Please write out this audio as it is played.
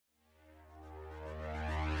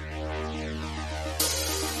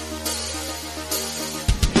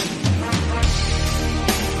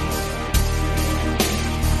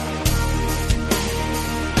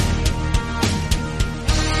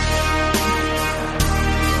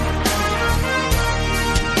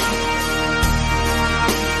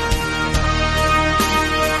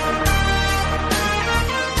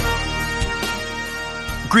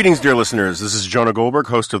Greetings, dear listeners. This is Jonah Goldberg,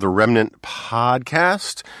 host of the Remnant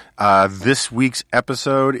Podcast. This week's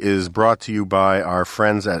episode is brought to you by our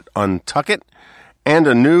friends at Untuck It and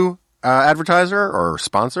a new advertiser or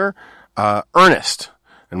sponsor, Earnest.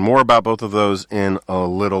 And more about both of those in a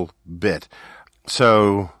little bit.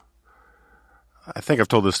 So, I think I've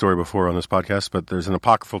told this story before on this podcast, but there's an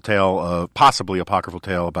apocryphal tale, possibly apocryphal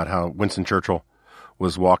tale, about how Winston Churchill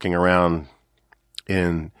was walking around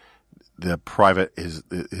in the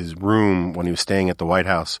his room when he was staying at the White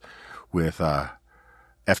House with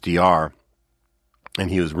FDR,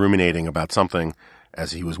 and he was ruminating about something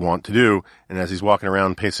as he was wont to do. And as he's walking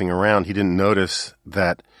around, pacing around, he didn't notice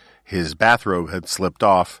that his bathrobe had slipped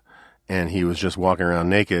off, and he was just walking around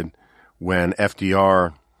naked when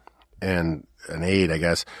FDR and an aide, I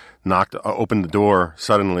guess, opened the door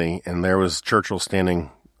suddenly, and there was Churchill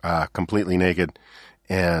standing completely naked.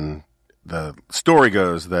 And the story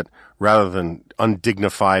goes that rather than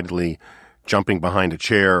undignifiedly jumping behind a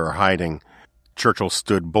chair or hiding, Churchill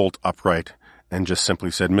stood bolt upright and just simply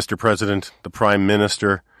said, "Mr. President, the Prime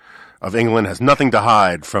Minister of England has nothing to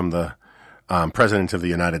hide from the President of the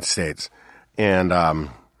United States." And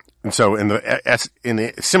so in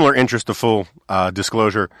the similar interest of full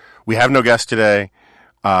disclosure, we have no guest today.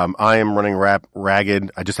 I am running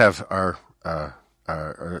ragged. I just have our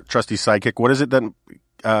trusty sidekick. What is it that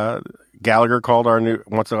Gallagher called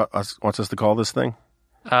wants us to call this thing?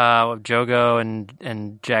 Jogo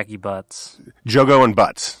and Jackie Butts. Jogo and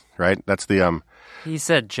Butts, right? That's the He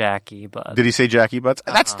said Jackie Butts. Did he say Jackie Butts?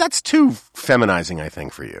 That's too feminizing, I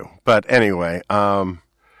think, for you. But anyway,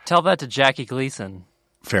 tell that to Jackie Gleason.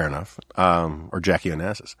 Fair enough. Or Jackie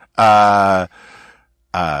Onassis.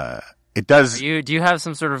 It does. Do you have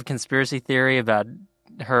some sort of conspiracy theory about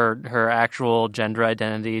her actual gender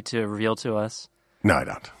identity to reveal to us? No, I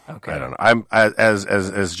don't. Okay. I don't know. I'm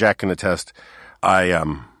as Jack can attest. I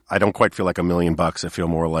don't quite feel like $1 million. I feel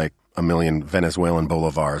more like 1 million Venezuelan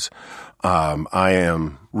bolivars. I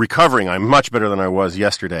am recovering. I'm much better than I was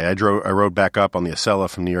yesterday. I rode back up on the Acela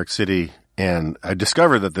from New York City, and I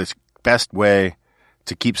discovered that the best way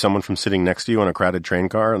to keep someone from sitting next to you in a crowded train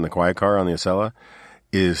car, in the quiet car on the Acela,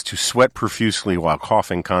 is to sweat profusely while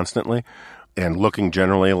coughing constantly and looking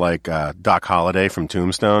generally like Doc Holliday from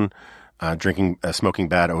Tombstone, smoking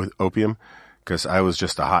bad opium, because I was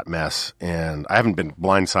just a hot mess, and I haven't been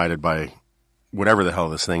blindsided by whatever the hell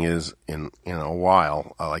this thing is in a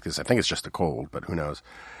while like this. I think it's just a cold, but who knows?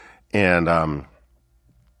 And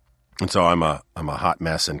so I'm a hot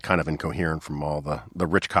mess and kind of incoherent from all the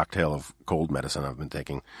rich cocktail of cold medicine I've been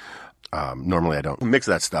taking. Normally I don't mix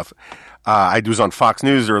that stuff. I was on Fox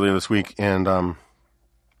News earlier this week and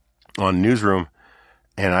on Newsroom,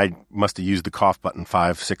 and I must have used the cough button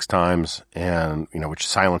 5-6 times, and which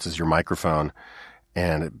silences your microphone.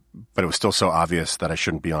 But it was still so obvious that I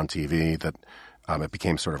shouldn't be on TV that it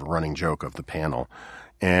became sort of a running joke of the panel.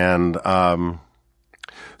 And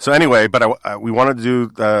so anyway, but we wanted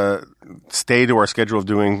to stay to our schedule of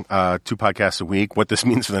doing 2 podcasts a week. What this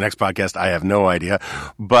means for the next podcast, I have no idea.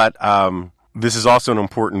 But this is also an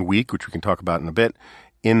important week, which we can talk about in a bit,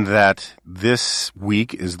 in that this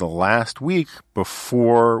week is the last week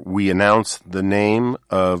before we announce the name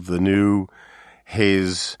of the new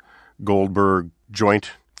Hayes-Goldberg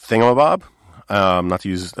joint thingamabob, not to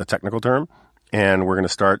use a technical term. And we're going to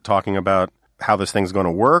start talking about how this thing's going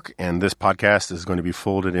to work, and this podcast is going to be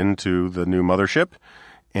folded into the new mothership.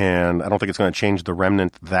 And I don't think it's going to change the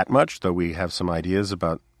Remnant that much, though we have some ideas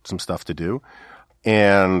about some stuff to do.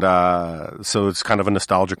 And so it's kind of a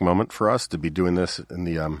nostalgic moment for us to be doing this in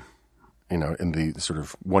the in the sort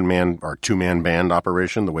of one-man or two-man band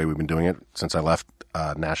operation, the way we've been doing it since I left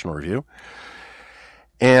National Review.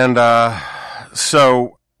 And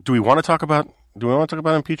so do we want to talk about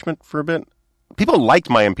impeachment for a bit? People liked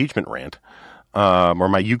my impeachment rant, or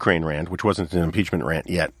my Ukraine rant, which wasn't an impeachment rant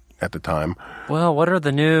yet at the time. Well, what are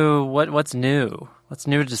the new? What's new? What's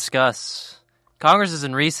new to discuss? Congress is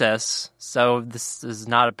in recess, so this is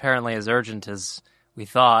not apparently as urgent as we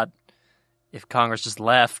thought. If Congress just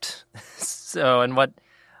left, so and what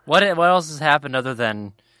else has happened other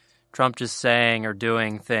than Trump just saying or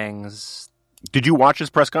doing things? Did you watch his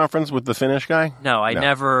press conference with the Finnish guy? No, I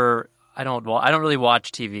never. I don't really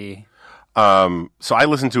watch TV. So I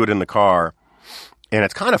listened to it in the car, and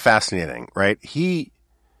it's kind of fascinating, right?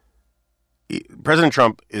 President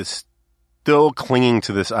Trump is still clinging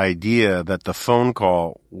to this idea that the phone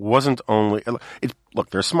call wasn't only look,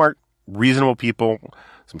 they're smart, reasonable people.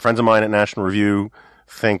 Some friends of mine at National Review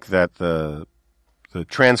think that the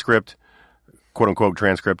transcript, quote unquote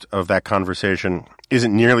transcript of that conversation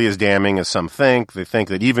isn't nearly as damning as some think. They think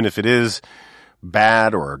that even if it is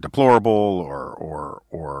bad or deplorable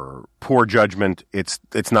or poor judgment,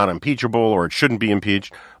 it's not impeachable or it shouldn't be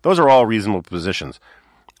impeached. Those are all reasonable positions.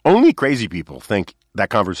 Only crazy people think that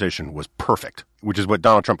conversation was perfect, which is what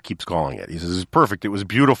Donald Trump keeps calling it. He says it's perfect. It was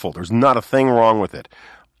beautiful. There's not a thing wrong with it.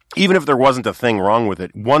 Even if there wasn't a thing wrong with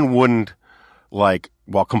it, one wouldn't,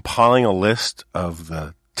 while compiling a list of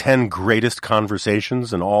the 10 greatest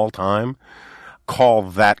conversations in all time, call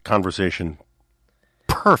that conversation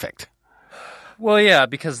perfect. Well, yeah,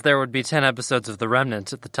 because there would be 10 episodes of The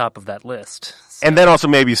Remnant at the top of that list. So. And then also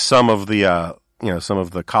maybe some of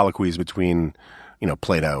the colloquies between,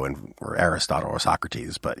 Plato or Aristotle or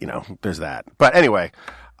Socrates, but, there's that. But anyway.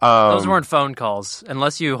 Those weren't phone calls,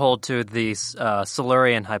 unless you hold to the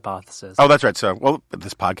Silurian hypothesis. Oh, that's right. So,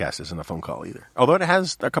 this podcast isn't a phone call either. Although it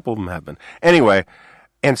has, a couple of them have been. Anyway,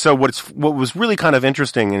 and so what was really kind of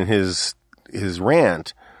interesting in his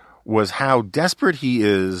rant was how desperate he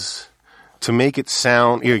is to make it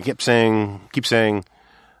sound. He keeps saying,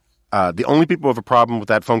 the only people who have a problem with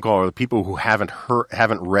that phone call are the people who haven't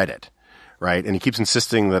read it. Right, and he keeps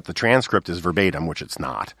insisting that the transcript is verbatim, which it's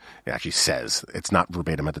not. It actually says it's not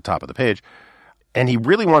verbatim at the top of the page. And he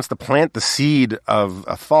really wants to plant the seed of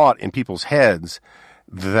a thought in people's heads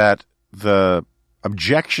that the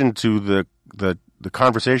objection to the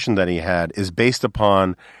conversation that he had is based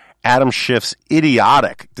upon Adam Schiff's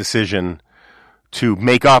idiotic decision to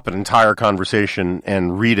make up an entire conversation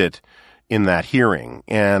and read it in that hearing.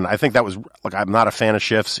 And I think that was, I'm not a fan of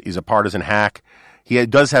Schiff's. He's a partisan hack. He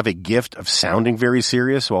does have a gift of sounding very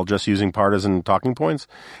serious while just using partisan talking points,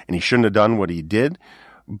 and he shouldn't have done what he did.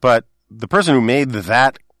 But the person who made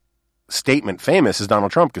that statement famous is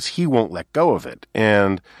Donald Trump because he won't let go of it.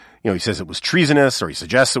 And, he says it was treasonous, or he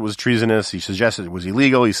suggests it was treasonous. He suggested it was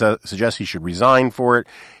illegal. He suggests he should resign for it.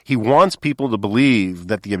 He wants people to believe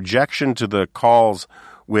that the objection to the call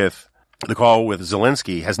with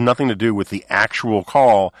Zelensky has nothing to do with the actual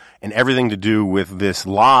call and everything to do with this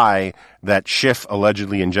lie that Schiff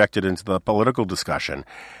allegedly injected into the political discussion.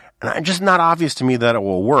 And it's just not obvious to me that it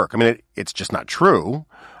will work. I mean, it's just not true.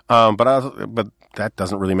 But that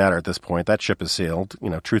doesn't really matter at this point. That ship has sailed.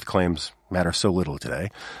 Truth claims matter so little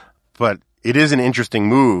today. But it is an interesting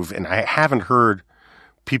move, and I haven't heard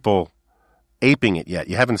people aping it yet.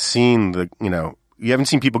 You haven't seen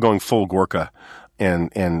people going full Gorka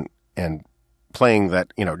and playing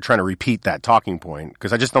that, trying to repeat that talking point,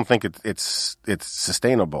 because I just don't think it's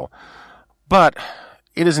sustainable. But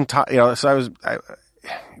it isn't,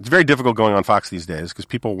 it's very difficult going on Fox these days because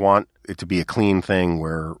people want it to be a clean thing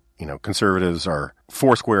where, conservatives are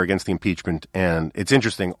foursquare against the impeachment. And it's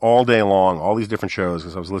interesting all day long, all these different shows,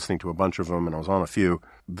 because I was listening to a bunch of them and I was on a few.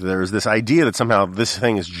 There's this idea that somehow this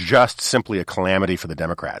thing is just simply a calamity for the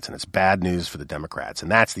Democrats and it's bad news for the Democrats.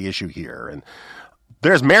 And that's the issue here. And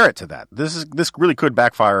there's merit to that. This really could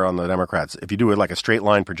backfire on the Democrats. If you do it like a straight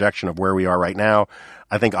line projection of where we are right now,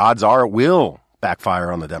 I think odds are it will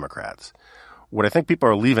backfire on the Democrats. What I think people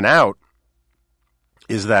are leaving out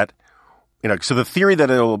is that, so the theory that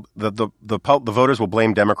the voters will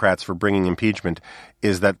blame Democrats for bringing impeachment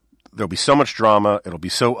is that there'll be so much drama, it'll be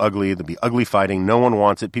so ugly, there'll be ugly fighting, no one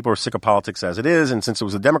wants it, people are sick of politics as it is, and since it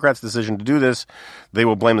was the Democrats' decision to do this, they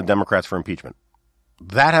will blame the Democrats for impeachment.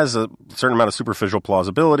 That has a certain amount of superficial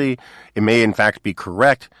plausibility. It may, in fact, be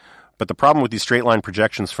correct. But the problem with these straight line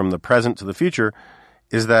projections from the present to the future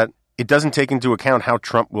is that it doesn't take into account how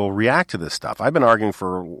Trump will react to this stuff. I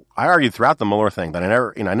argued throughout the Mueller thing that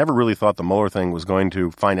I never really thought the Mueller thing was going to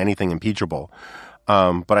find anything impeachable.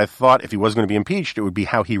 But I thought if he was going to be impeached, it would be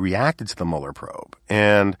how he reacted to the Mueller probe.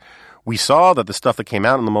 And we saw that the stuff that came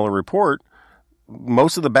out in the Mueller report,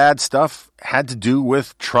 most of the bad stuff had to do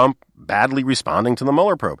with Trump badly responding to the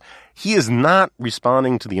Mueller probe. He is not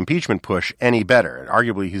responding to the impeachment push any better.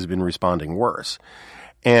 Arguably, he's been responding worse.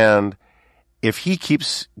 And if he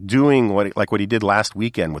keeps doing what he did last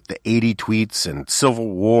weekend with the 80 tweets and civil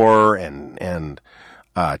war and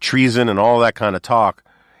treason and all that kind of talk,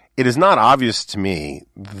 it is not obvious to me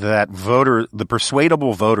that the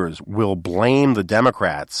persuadable voters will blame the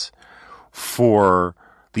Democrats for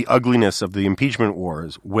the ugliness of the impeachment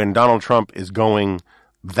wars when Donald Trump is going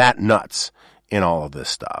that nuts in all of this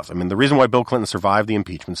stuff. I mean, the reason why Bill Clinton survived the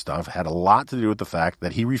impeachment stuff had a lot to do with the fact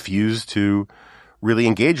that he refused to really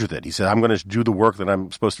engage with it. He said, I'm going to do the work that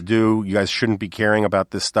I'm supposed to do. You guys shouldn't be caring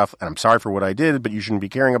about this stuff. And I'm sorry for what I did, but you shouldn't be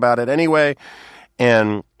caring about it anyway.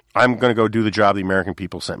 And I'm going to go do the job the American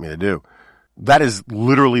people sent me to do. That is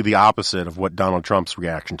literally the opposite of what Donald Trump's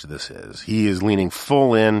reaction to this is. He is leaning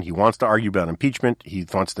full in. He wants to argue about impeachment. He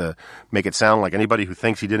wants to make it sound like anybody who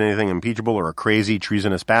thinks he did anything impeachable are crazy,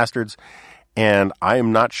 treasonous bastards. And I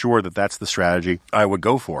am not sure that that's the strategy I would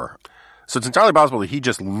go for. So it's entirely possible that he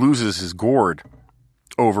just loses his gourd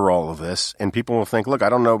over all of this, and people will think, look, I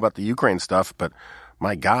don't know about the Ukraine stuff, but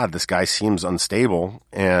my God, this guy seems unstable,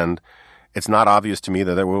 and it's not obvious to me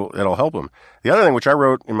that it'll help him. The other thing, which I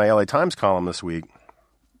wrote in my LA Times column this week,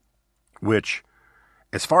 which,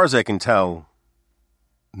 as far as I can tell,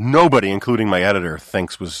 nobody, including my editor,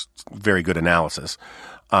 thinks was very good analysis,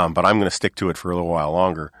 but I'm going to stick to it for a little while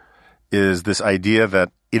longer, is this idea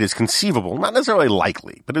that it is conceivable, not necessarily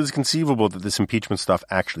likely, but it is conceivable that this impeachment stuff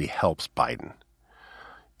actually helps Biden.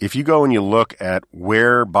 If you go and you look at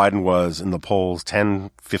where Biden was in the polls 10,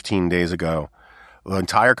 15 days ago, the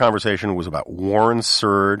entire conversation was about Warren's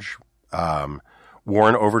surge.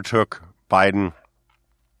 Warren overtook Biden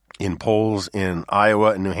in polls in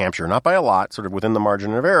Iowa and New Hampshire, not by a lot, sort of within the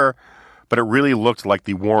margin of error, but it really looked like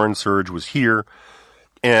the Warren surge was here,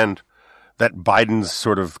 and that Biden's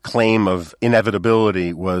sort of claim of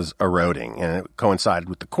inevitability was eroding. And it coincided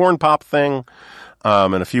with the corn pop thing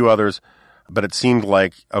and a few others. But it seemed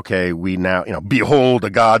like, okay, we now, behold a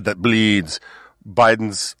God that bleeds.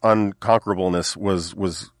 Biden's unconquerableness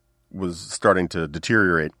was starting to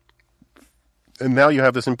deteriorate. And now you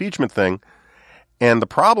have this impeachment thing. And the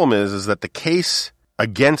problem is that the case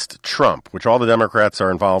against Trump, which all the Democrats are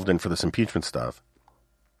involved in for this impeachment stuff,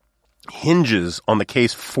 hinges on the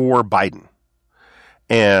case for Biden.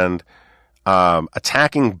 And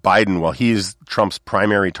attacking Biden while he's Trump's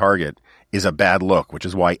primary target is a bad look, which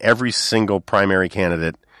is why every single primary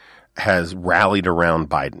candidate has rallied around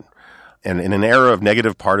Biden. And in an era of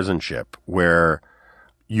negative partisanship where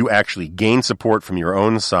you actually gain support from your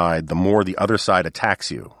own side, the more the other side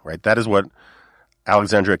attacks you, right? That is what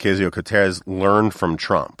Alexandria Ocasio-Cortez learned from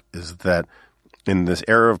Trump, is that in this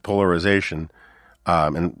era of polarization,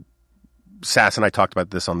 and Sass and I talked about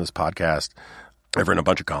this on this podcast, I've written a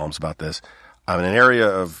bunch of columns about this, in an area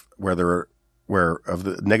of where of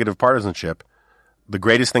the negative partisanship, the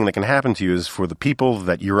greatest thing that can happen to you is for the people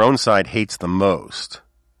that your own side hates the most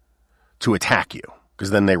to attack you,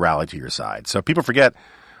 because then they rally to your side. So people forget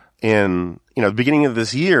in, the beginning of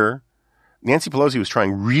this year, Nancy Pelosi was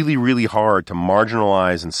trying really, really hard to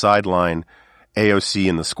marginalize and sideline AOC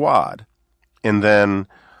and the Squad. And then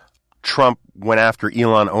Trump went after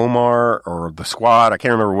Ilhan Omar or the Squad. I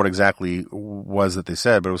can't remember what exactly was that they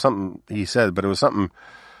said, but it was something he said, but it was something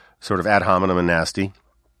sort of ad hominem and nasty.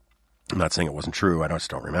 I'm not saying it wasn't true. I just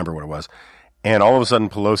don't remember what it was. And all of a sudden,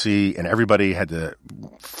 Pelosi and everybody had to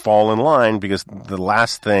fall in line, because the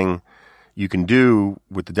last thing you can do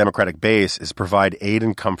with the Democratic base is provide aid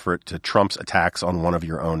and comfort to Trump's attacks on one of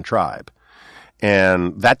your own tribe.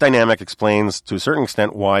 And that dynamic explains to a certain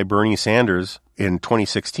extent why Bernie Sanders in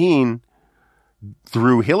 2016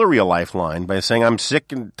 threw Hillary a lifeline by saying, I'm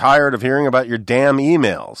sick and tired of hearing about your damn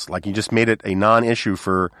emails. Like, he just made it a non-issue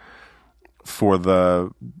for the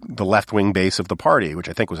left-wing base of the party, which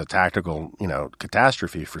I think was a tactical,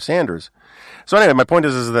 catastrophe for Sanders. So anyway, my point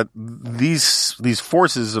is that these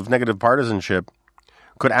forces of negative partisanship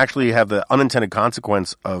could actually have the unintended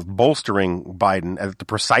consequence of bolstering Biden at the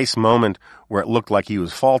precise moment where it looked like he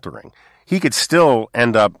was faltering. He could still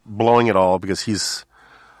end up blowing it all because he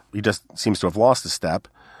just seems to have lost a step,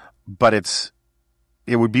 but it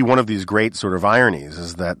would be one of these great sort of ironies,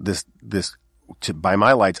 is that this by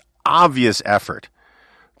my lights, obvious effort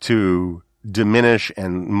to diminish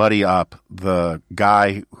and muddy up the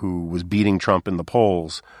guy who was beating Trump in the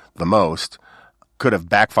polls the most could have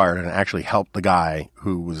backfired and actually helped the guy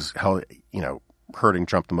who was, hurting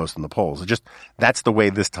Trump the most in the polls. That's the way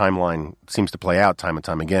this timeline seems to play out time and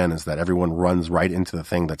time again, is that everyone runs right into the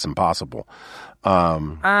thing that's impossible. So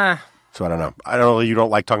I don't know. I don't know. You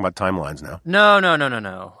don't like talking about timelines now.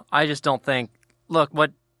 No. I just don't think. Look,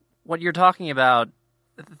 what you're talking about.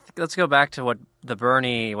 Let's go back to what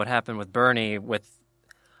happened with Bernie.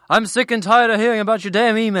 I'm sick and tired of hearing about your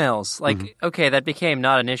damn emails. Okay, that became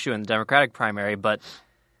not an issue in the Democratic primary, but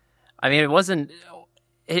I mean, it wasn't.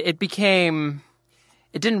 It became.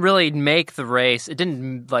 It didn't really make the race. It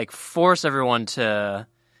didn't force everyone to.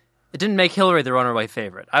 It didn't make Hillary the runaway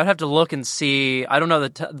favorite. I would have to look and see. I don't know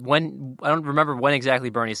when. I don't remember when exactly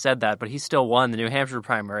Bernie said that, but he still won the New Hampshire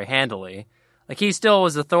primary handily. He still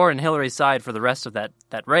was the thorn in Hillary's side for the rest of that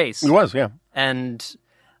race. He was, yeah. And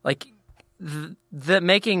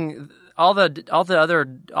making all of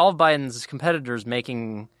Biden's competitors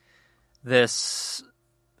making this,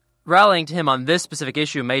 rallying to him on this specific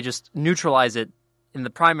issue may just neutralize it in the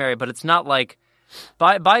primary, but it's not like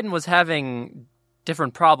Biden was having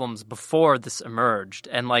different problems before this emerged,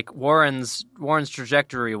 and Warren's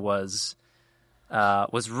trajectory was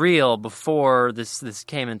real before this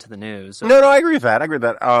came into the news. No, I agree with that.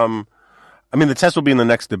 The test will be in the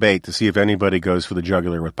next debate to see if anybody goes for the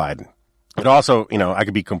jugular with Biden. It also, I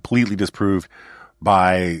could be completely disproved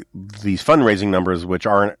by these fundraising numbers, which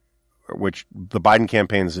the Biden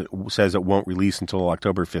campaign says it won't release until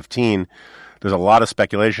October 15. There's a lot of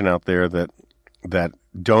speculation out there that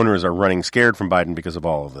donors are running scared from Biden because of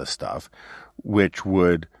all of this stuff, which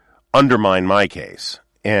would undermine my case.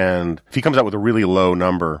 And if he comes out with a really low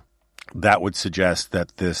number, that would suggest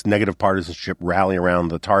that this negative partisanship rally around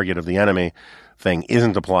the target of the enemy thing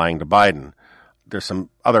isn't applying to Biden. There's some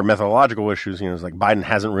other methodological issues. It's like Biden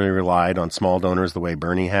hasn't really relied on small donors the way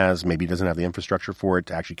Bernie has. Maybe he doesn't have the infrastructure for it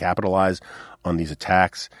to actually capitalize on these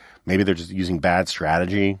attacks. Maybe they're just using bad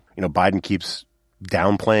strategy. Biden keeps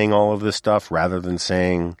downplaying all of this stuff rather than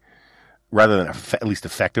at least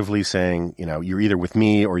effectively saying, you're either with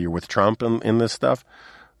me or you're with Trump in this stuff.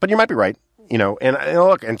 But you might be right.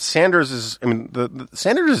 And Sanders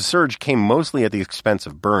Sanders' surge came mostly at the expense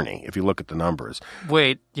of Bernie, if you look at the numbers.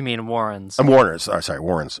 Wait, you mean Warren's? Warren's.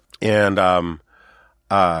 And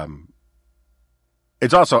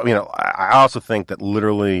it's also, I also think that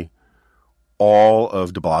literally all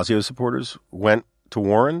of de Blasio's supporters went to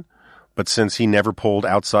Warren, but since he never polled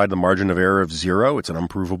outside the margin of error of 0, it's an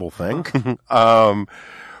unprovable thing.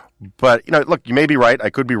 But, look, you may be right. I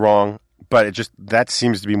could be wrong. But that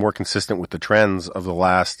seems to be more consistent with the trends of the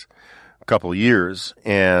last couple of years.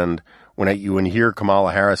 And when you hear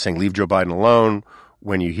Kamala Harris saying, leave Joe Biden alone,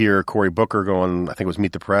 when you hear Cory Booker going, I think it was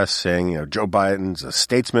Meet the Press, saying, Joe Biden's a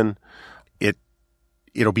statesman,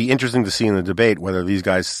 it'll be interesting to see in the debate whether these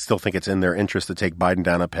guys still think it's in their interest to take Biden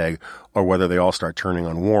down a peg or whether they all start turning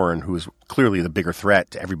on Warren, who is clearly the bigger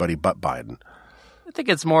threat to everybody but Biden. I think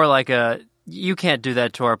it's more like you can't do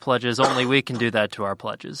that to our pledges, only we can do that to our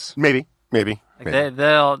pledges. Maybe.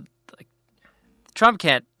 Trump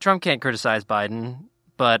can't criticize Biden,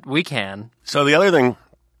 but we can. So the other thing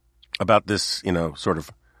about this, sort of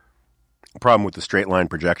problem with the straight line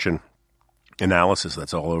projection analysis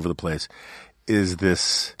that's all over the place is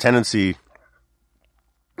this tendency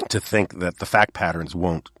to think that the fact patterns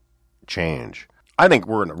won't change. I think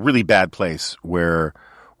we're in a really bad place where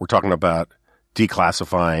we're talking about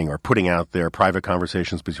declassifying or putting out there private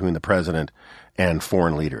conversations between the president and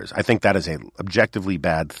foreign leaders. I think that is an objectively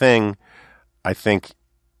bad thing. I think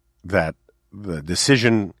that the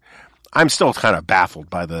decision, I'm still kind of baffled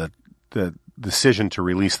by the decision to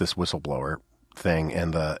release this whistleblower thing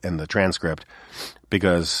and the transcript,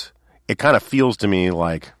 because it kind of feels to me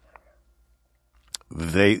like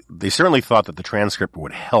they certainly thought that the transcript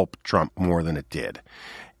would help Trump more than it did.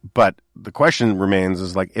 But the question remains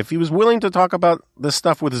is like, if he was willing to talk about this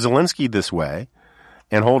stuff with Zelensky this way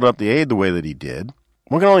and hold up the aid the way that he did,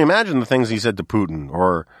 one can only imagine the things he said to Putin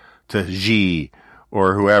or to Xi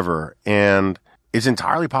or whoever. And it's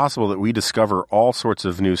entirely possible that we discover all sorts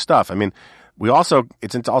of new stuff. I mean, it's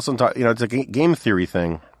a game theory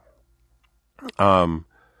thing. What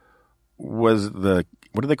do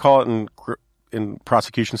they call it in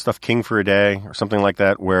prosecution stuff? King for a day or something like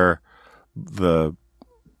that, where the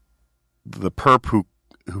perp who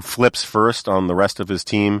flips first on the rest of his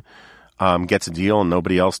team gets a deal and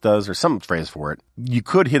nobody else does, or some phrase for it. You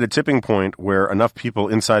could hit a tipping point where enough people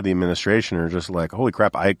inside the administration are just like, holy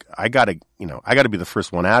crap, I gotta be the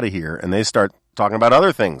first one out of here. And they start talking about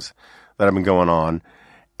other things that have been going on.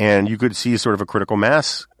 And you could see sort of a critical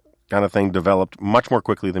mass kind of thing developed much more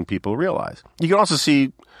quickly than people realize. You can also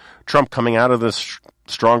see Trump coming out of this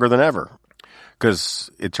stronger than ever,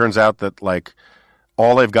 because it turns out that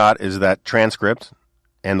all they've got is that transcript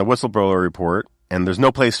and the whistleblower report, and there's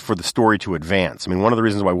no place for the story to advance. I mean, one of the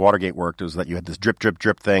reasons why Watergate worked was that you had this drip, drip,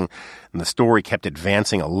 drip thing, and the story kept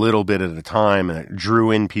advancing a little bit at a time, and it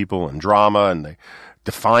drew in people and drama, and they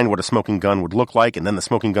defined what a smoking gun would look like, and then the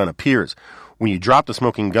smoking gun appears. When you drop the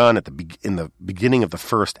smoking gun in the beginning of the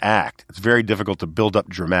first act, it's very difficult to build up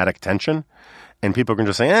dramatic tension. And people can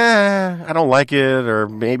just say, I don't like it, or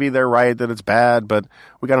maybe they're right that it's bad, but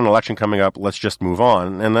we got an election coming up, let's just move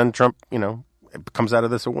on. And then Trump, comes out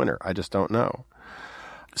of this a winner. I just don't know.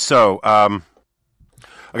 So,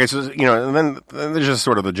 okay, so, and then there's just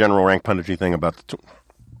sort of the general rank punditry thing about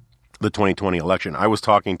the 2020 election. I was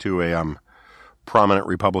talking to a prominent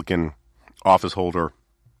Republican office holder,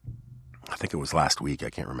 I think it was last week, I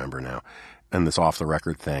can't remember now, and this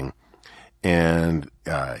off-the-record thing. And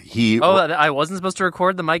he... Oh, I wasn't supposed to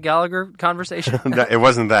record the Mike Gallagher conversation? It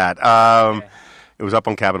wasn't that. Okay. It was up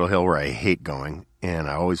on Capitol Hill, where I hate going, and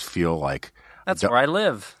I always feel like... That's where I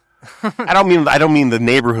live. I don't mean the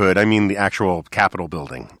neighborhood. I mean the actual Capitol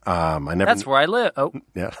building. That's where I live. Oh.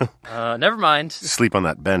 Yeah. Never mind. Sleep on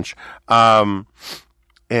that bench.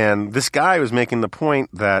 And this guy was making the point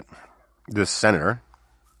that... This senator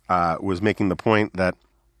was making the point that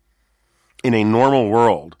in a normal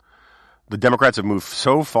world... the Democrats have moved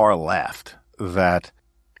so far left that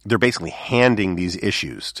they're basically handing these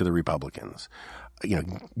issues to the Republicans.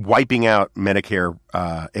 Wiping out Medicare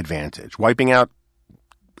Advantage, wiping out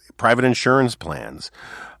private insurance plans,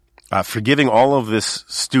 forgiving all of this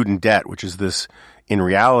student debt, which is this, in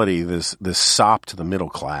reality, this sop to the middle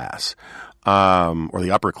class or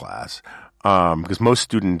the upper class, because most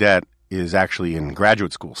student debt is actually in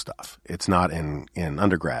graduate school stuff. It's not in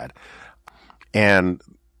undergrad. And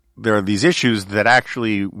there are these issues that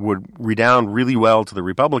actually would redound really well to the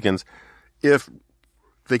Republicans if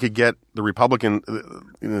they could get the Republican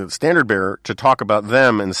standard bearer to talk about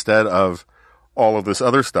them instead of all of this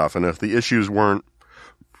other stuff. And if the issues weren't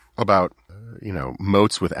about,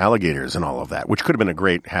 moats with alligators and all of that, which could have been a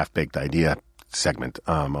great half-baked idea segment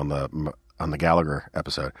on the Gallagher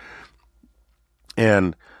episode.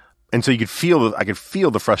 And so I could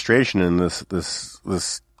feel the frustration in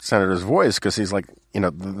this senator's voice, because he's like,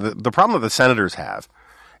 the problem that the senators have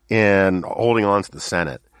in holding on to the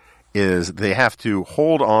Senate is they have to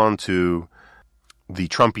hold on to the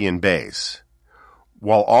Trumpian base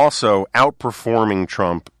while also outperforming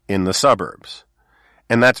Trump in the suburbs.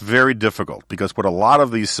 And that's very difficult, because what a lot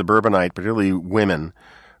of these suburbanite, particularly women,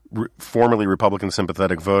 formerly Republican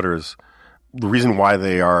sympathetic voters, the reason why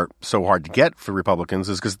they are so hard to get for Republicans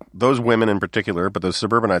is because those women in particular, but those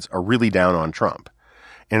suburbanites, are really down on Trump.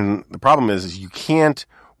 And the problem is you can't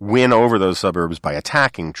win over those suburbs by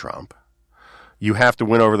attacking Trump. You have to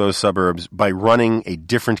win over those suburbs by running a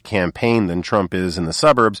different campaign than Trump is in the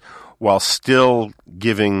suburbs, while still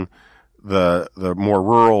giving the more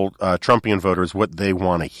rural Trumpian voters what they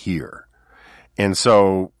want to hear. And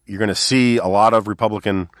so you're going to see a lot of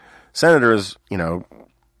Republican senators,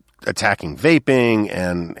 attacking vaping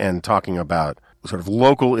and talking about sort of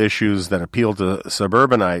local issues that appeal to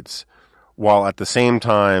suburbanites, while at the same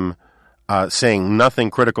time saying nothing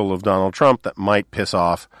critical of Donald Trump that might piss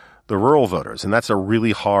off the rural voters. And that's a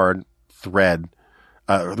really hard thread,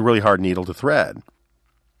 really hard needle to thread.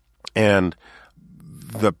 And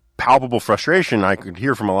the palpable frustration I could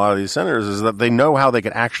hear from a lot of these senators is that they know how they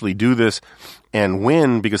could actually do this and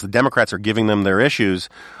win, because the Democrats are giving them their issues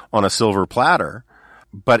on a silver platter.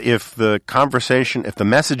 But if the conversation, if the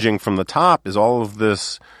messaging from the top is all of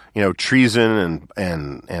this, treason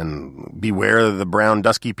and beware the brown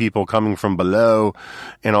dusky people coming from below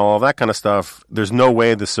and all of that kind of stuff, there's no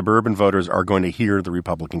way the suburban voters are going to hear the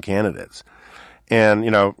Republican candidates. And,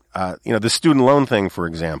 the student loan thing, for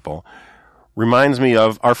example, reminds me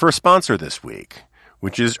of our first sponsor this week,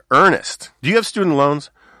 which is Earnest. Do you have student loans?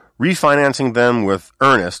 Refinancing them with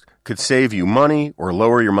Earnest could save you money or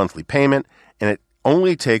lower your monthly payment, and it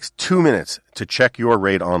only takes 2 minutes to check your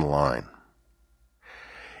rate online.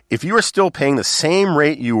 If you are still paying the same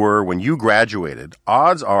rate you were when you graduated,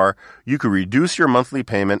 odds are you could reduce your monthly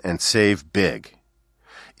payment and save big.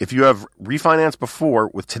 If you have refinanced before,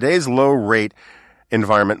 with today's low rate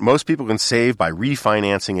environment, most people can save by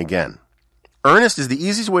refinancing again. Earnest is the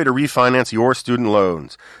easiest way to refinance your student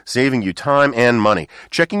loans, saving you time and money.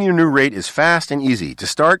 Checking your new rate is fast and easy. To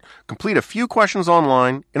start, complete a few questions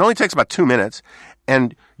online. It only takes about 2 minutes,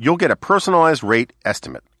 and you'll get a personalized rate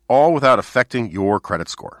estimate, all without affecting your credit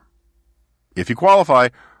score. If you qualify,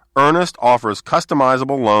 Earnest offers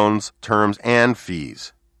customizable loans, terms, and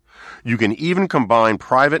fees. You can even combine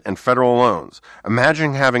private and federal loans.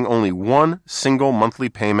 Imagine having only one single monthly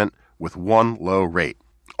payment with one low rate.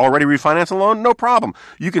 Already refinanced a loan? No problem.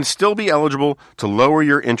 You can still be eligible to lower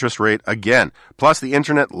your interest rate again. Plus, the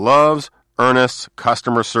internet loves Earnest's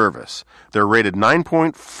customer service. They're rated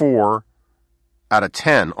 9.4 out of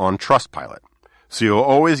 10 on Trustpilot, so you'll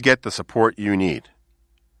always get the support you need.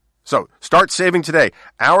 So, start saving today.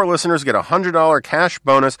 Our listeners get a $100 cash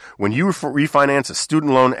bonus when you refinance a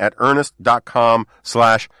student loan at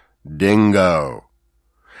earnest.com/dingo.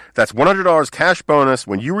 That's $100 cash bonus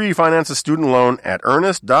when you refinance a student loan at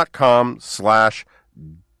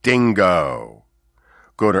earnest.com/dingo.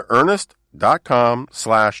 Go to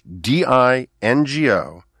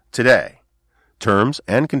earnest.com/dingo today. Terms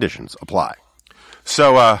and conditions apply.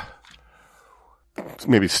 So,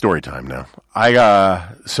 maybe story time now. I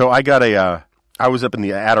was up in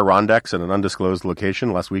the Adirondacks at an undisclosed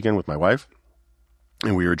location last weekend with my wife,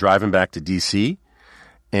 and we were driving back to D.C.,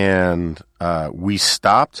 and we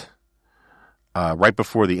stopped right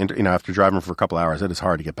before after driving for a couple hours. It is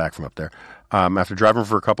hard to get back from up there. After driving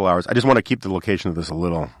for a couple hours, I just want to keep the location of this a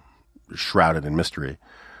little shrouded in mystery.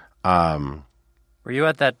 Were you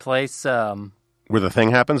at that place where the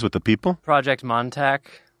thing happens with the people? Project Montauk?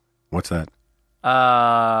 What's that?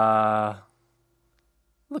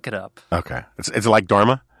 Look it up. Okay. It's like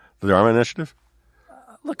Dharma? The Dharma Initiative?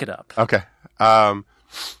 Look it up. Okay.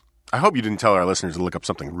 I hope you didn't tell our listeners to look up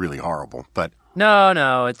something really horrible, but...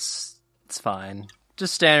 No, it's fine.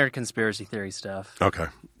 Just standard conspiracy theory stuff. Okay.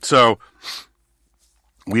 So,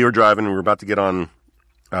 we were driving, we were about to get on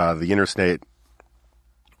the interstate.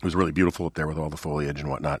 It was really beautiful up there with all the foliage and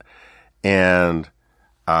whatnot. And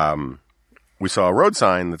we saw a road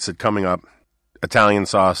sign that said, coming up, Italian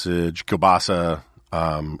sausage, kielbasa,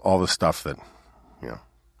 all the stuff that, you know.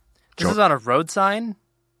 This is on a road sign?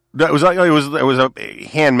 It was a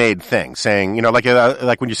handmade thing saying, you know,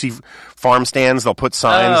 like when you see farm stands, they'll put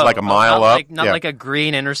signs like a mile up. Not like a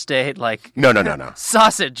green interstate, like no.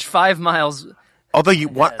 sausage 5 miles. Although you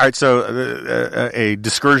want, all right, so a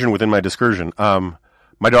discursion within my discursion.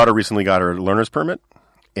 My daughter recently got her learner's permit,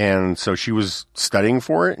 and so she was studying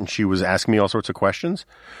for it, and she was asking me all sorts of questions.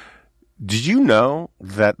 Did you know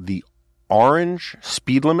that the orange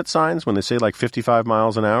speed limit signs, when they say like 55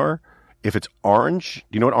 miles an hour, if it's orange,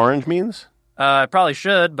 do you know what orange means? I probably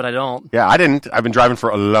should, but I don't. Yeah, I didn't. I've been driving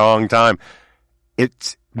for a long time.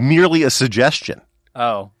 It's merely a suggestion.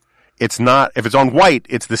 Oh. It's not, if it's on white,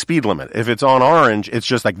 it's the speed limit. If it's on orange, it's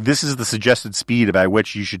just like, this is the suggested speed by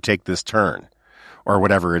which you should take this turn, or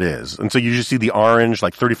whatever it is. And so you just see the orange,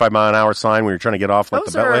 like 35 mile an hour sign when you're trying to get off like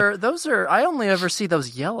the beltway. Those are, I only ever see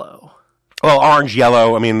those yellow. Well, orange,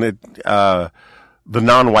 yellow. I mean, the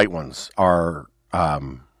non-white ones are, I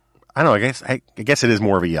don't know. I guess it is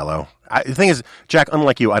more of a yellow. The thing is, Jack,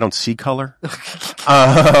 unlike you, I don't see color.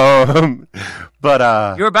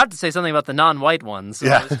 But you were about to say something about the non-white ones. So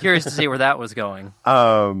yeah. I was curious to see where that was going.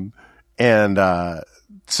 So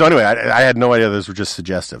anyway, I had no idea those were just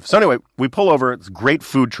suggestive. So anyway, we pull over. It's a great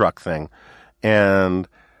food truck thing, and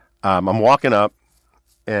I'm walking up,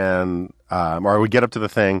 and or we get up to the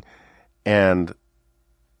thing, and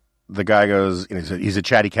the guy goes, you know, he's a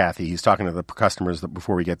chatty Cathy. He's talking to the customers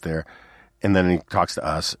before we get there. And then he talks to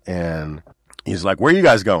us, and he's like, where are you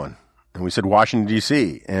guys going? And we said, Washington,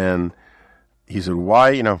 D.C. And he said,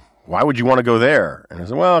 why would you want to go there? And I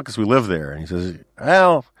said, well, because we live there. And he says,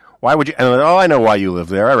 well, why would you? And I said, I know why you live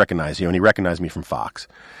there. I recognize you. And he recognized me from Fox.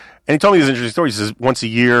 And he told me this interesting story. He says, once a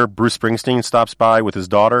year, Bruce Springsteen stops by with his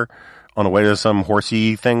daughter on the way to some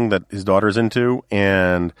horsey thing that his daughter's into.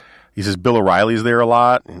 And he says Bill O'Reilly's there a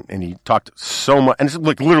lot, and he talked so much, and it's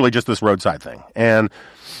like literally just this roadside thing, and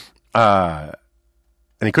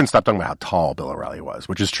he couldn't stop talking about how tall Bill O'Reilly was,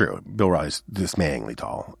 which is true. Bill O'Reilly's dismayingly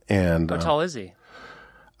tall. And how tall is he?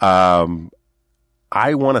 I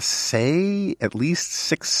want to say at least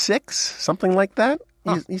 6'6", something like that.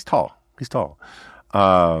 Huh. He's tall. He's tall.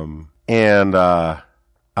 And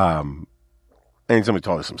somebody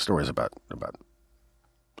told us some stories about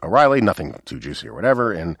O'Reilly, nothing too juicy or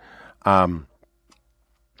whatever, and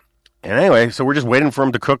anyway, so we're just waiting for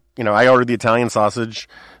him to cook. You know, I ordered the Italian sausage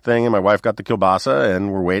thing, and my wife got the kielbasa,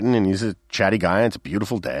 and we're waiting. And he's a chatty guy, and it's a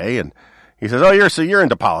beautiful day. And he says, "Oh, you're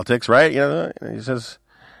into politics, right?" You know, and he says,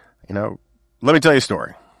 "You know, let me tell you a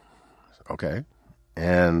story." Okay,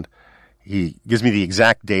 and he gives me the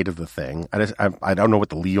exact date of the thing. I don't know what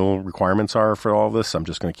the legal requirements are for all this. So I'm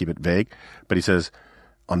just going to keep it vague. But he says,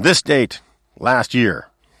 "On this date last year."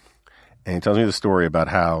 And he tells me the story about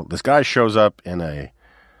how this guy shows up in and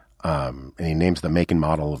he names the make and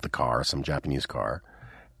model of the car, some Japanese car,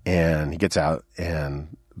 and he gets out,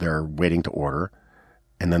 and they're waiting to order,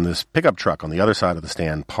 and then this pickup truck on the other side of the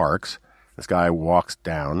stand parks. This guy walks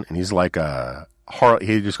down, and he's like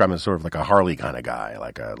he described him as sort of like a Harley kind of guy,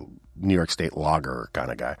 like a New York State logger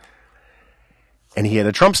kind of guy, and he had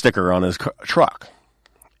a Trump sticker on his truck,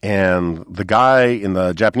 and the guy in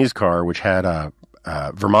the Japanese car, which had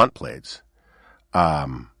Vermont plates,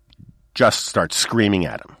 just starts screaming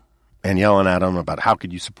at him and yelling at him about how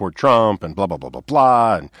could you support Trump and blah blah blah blah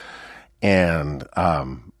blah, and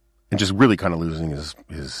just really kind of losing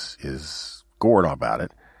his gourd about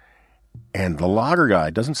it. And the logger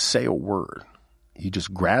guy doesn't say a word. He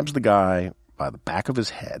just grabs the guy by the back of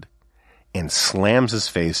his head and slams his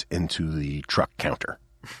face into the truck counter.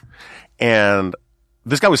 And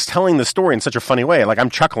this guy was telling the story in such a funny way. Like, I'm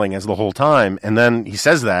chuckling as the whole time. And then he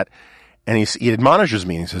says that, and he admonishes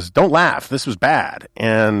me, and he says, "Don't laugh. This was bad."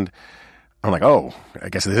 And I'm like, oh, I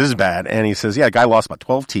guess this is bad. And he says, yeah, the guy lost about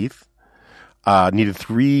 12 teeth, needed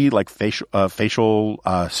 3 like facial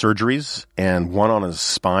surgeries, and 1 on his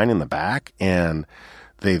spine in the back. And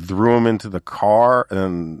they threw him into the car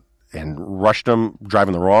and rushed him,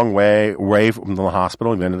 driving the wrong way from the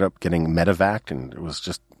hospital. He ended up getting medevaced, and it was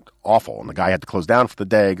just awful. And the guy had to close down for the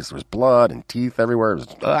day because there was blood and teeth everywhere. It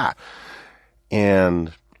was,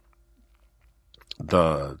 And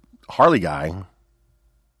the Harley guy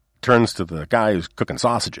turns to the guy who's cooking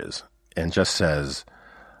sausages and just says,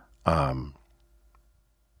 "I'll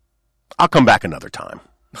come back another time."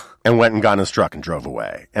 and went and got in his truck and drove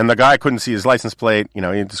away. And the guy couldn't see his license plate. You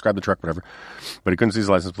know, he described the truck, whatever, but he couldn't see his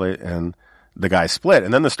license plate, and the guy split.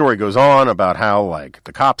 And then the story goes on about how, like,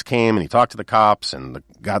 the cops came and he talked to the cops, and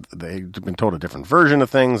they'd been told a different version of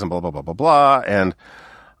things, and blah, blah, blah, blah, blah. And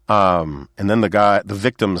then the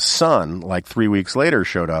victim's son, like 3 weeks later,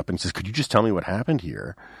 showed up and says, "Could you just tell me what happened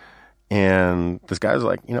here?" And this guy's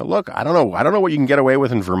like, look, I don't know what you can get away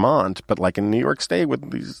with in Vermont, but like in New York State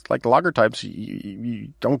with these like logger types,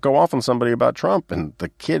 you don't go off on somebody about Trump. And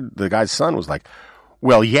the guy's son was like,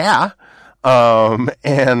 well, yeah.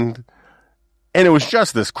 And it was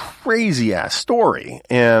just this crazy ass story.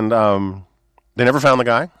 And, they never found the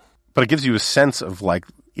guy, but it gives you a sense of like,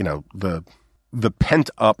 the pent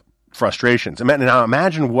up frustrations. Now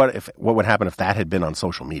imagine what would happen if that had been on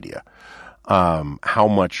social media. How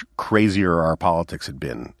much crazier our politics had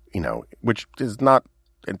been, which is not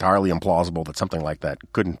entirely implausible that something like that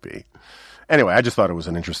couldn't be. Anyway, I just thought it was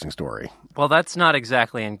an interesting story. Well, that's not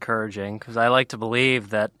exactly encouraging, because I like to believe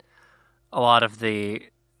that a lot of the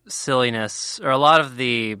silliness or a lot of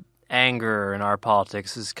the anger in our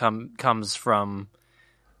politics comes from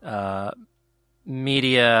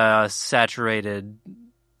media-saturated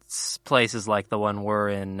places like the one we're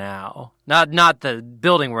in now. Not the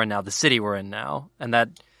building we're in now, the city we're in now. And that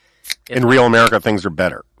in real America things are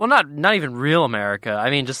better. Well, not even real America. I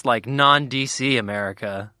mean just like non-DC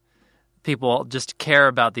America. People just care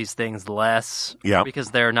about these things less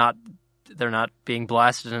because they're not being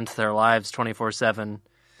blasted into their lives 24/7.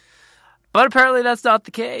 But apparently that's not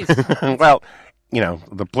the case. Well,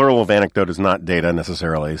 the plural of anecdote is not data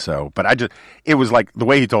necessarily, so but it was like the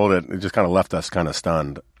way he told it just kind of left us kind of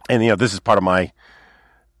stunned. And, this is part of my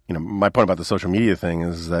point about the social media thing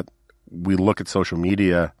is that we look at social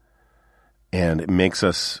media and it makes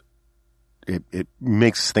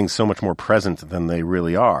things so much more present than they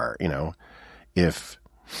really are. If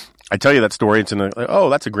I tell you that story, it's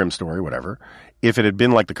that's a grim story, whatever. If it had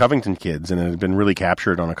been like the Covington kids and it had been really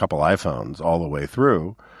captured on a couple iPhones all the way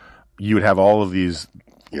through, you would have all of these,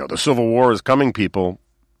 the Civil War is coming people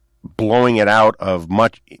blowing it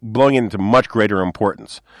into much greater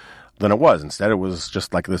importance than it was. Instead, it was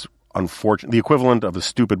just like this the equivalent of a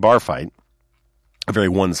stupid bar fight, a very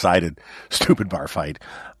one-sided stupid bar fight.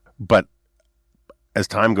 But as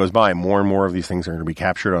time goes by, more and more of these things are going to be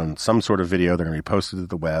captured on some sort of video. They're going to be posted to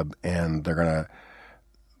the web, and they're going to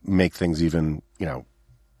make things even,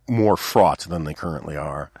 more fraught than they currently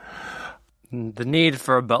are. The need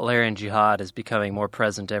for a Butlerian jihad is becoming more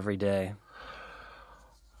present every day.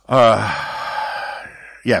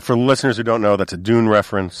 Yeah, for listeners who don't know, that's a Dune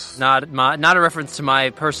reference. Not a reference to my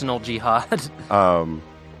personal jihad.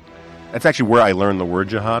 That's actually where I learned the word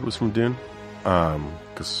jihad was from Dune.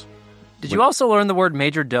 Did you also learn the word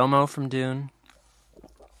major domo from Dune?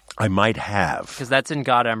 I might have. Because that's in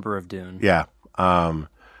God Emperor of Dune. Yeah. I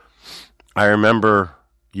remember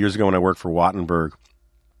years ago when I worked for Wattenberg,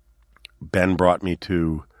 Ben brought me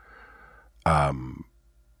to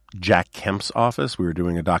Jack Kemp's office. We were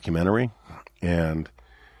doing a documentary, and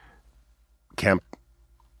Kemp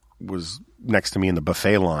was next to me in the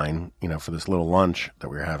buffet line, for this little lunch that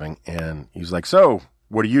we were having. And he was like, "So,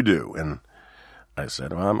 what do you do?" And I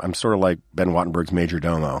said, well, I'm sort of like Ben Wattenberg's major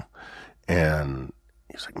domo. And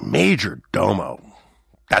he's like, major domo?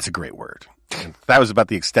 That's a great word. And that was about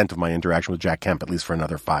the extent of my interaction with Jack Kemp, at least for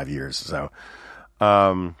another 5 years. So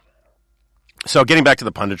getting back to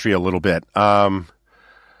the punditry a little bit, I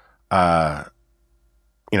have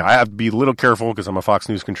to be a little careful because I'm a Fox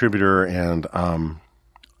News contributor, and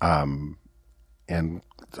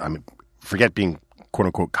forget being quote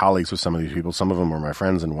unquote colleagues with some of these people. Some of them are my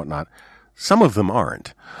friends and whatnot. Some of them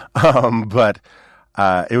aren't. But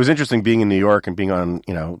it was interesting being in New York and being on,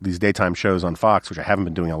 these daytime shows on Fox, which I haven't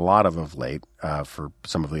been doing a lot of late, for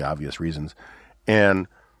some of the obvious reasons. And,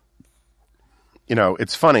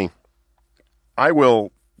 it's funny. I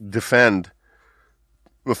will defend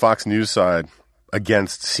the Fox News side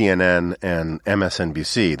against CNN and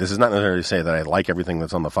MSNBC. This is not necessarily to say that I like everything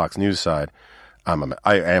that's on the Fox News side. I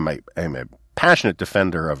am a passionate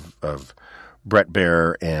defender of Brett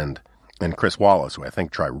Baier and Chris Wallace, who I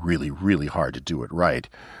think try really, really hard to do it right.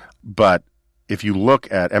 But if you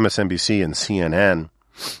look at MSNBC and CNN,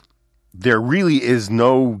 there really is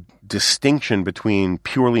no distinction between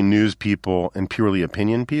purely news people and purely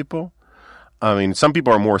opinion people. I mean, some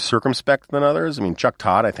people are more circumspect than others. I mean, Chuck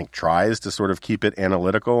Todd, I think, tries to sort of keep it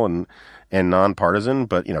analytical and nonpartisan,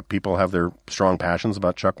 but, people have their strong passions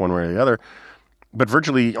about Chuck one way or the other. But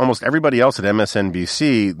virtually almost everybody else at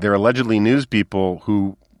MSNBC, they're allegedly news people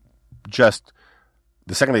who just,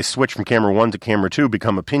 the second they switch from camera one to camera two,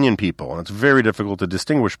 become opinion people, and it's very difficult to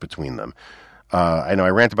distinguish between them. I know I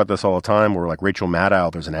rant about this all the time, where like Rachel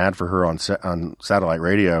Maddow, there's an ad for her on satellite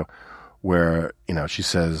radio where, she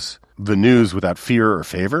says the news without fear or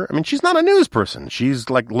favor. I mean, she's not a news person. She's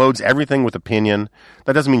like loads everything with opinion.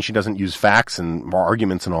 That doesn't mean she doesn't use facts and more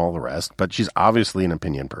arguments and all the rest, but she's obviously an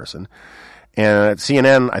opinion person. And at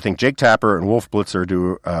CNN, I think Jake Tapper and Wolf Blitzer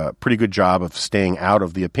do a pretty good job of staying out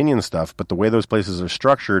of the opinion stuff, but the way those places are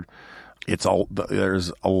structured,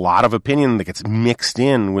 there's a lot of opinion that gets mixed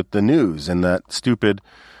in with the news, and that stupid,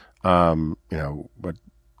 what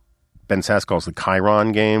Ben Sass calls the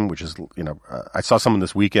Chiron game, which is, I saw someone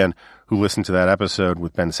this weekend who listened to that episode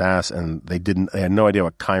with Ben Sass, and they had no idea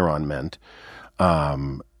what Chiron meant.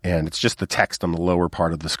 And it's just the text on the lower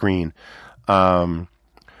part of the screen.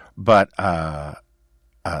 But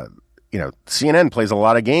CNN plays a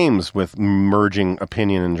lot of games with merging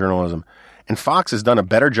opinion and journalism. And Fox has done a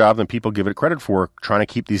better job than people give it credit for trying to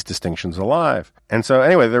keep these distinctions alive. And so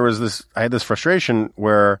anyway, I had this frustration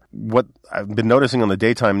where what I've been noticing on the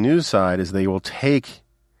daytime news side is they will take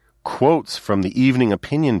quotes from the evening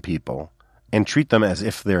opinion people and treat them as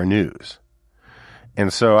if they're news.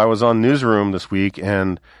 And so I was on Newsroom this week,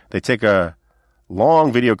 and they take a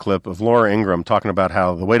long video clip of Laura Ingraham talking about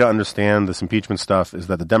how the way to understand this impeachment stuff is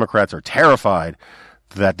that the Democrats are terrified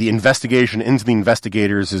that the investigation into the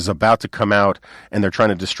investigators is about to come out, and they're trying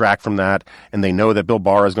to distract from that, and they know that Bill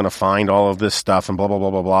Barr is going to find all of this stuff and blah, blah,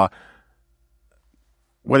 blah, blah, blah.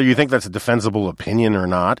 Whether you think that's a defensible opinion or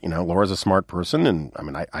not, Laura's a smart person, and I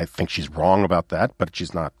mean, I think she's wrong about that, but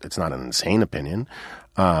it's not an insane opinion.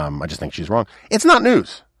 I just think she's wrong. It's not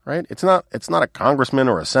news, right? It's not a congressman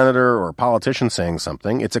or a senator or a politician saying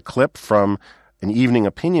something. It's a clip from an evening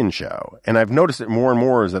opinion show. And I've noticed it more and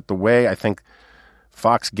more is that the way I think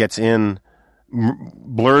Fox gets in,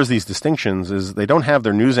 blurs these distinctions, is they don't have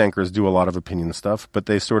their news anchors do a lot of opinion stuff, but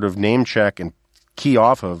they sort of name check and key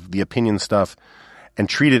off of the opinion stuff and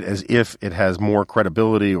treat it as if it has more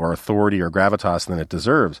credibility or authority or gravitas than it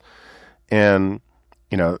deserves. And,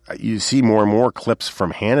 you see more and more clips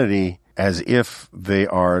from Hannity as if they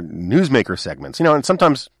are newsmaker segments, and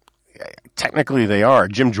sometimes technically they are.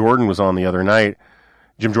 Jim Jordan was on the other night.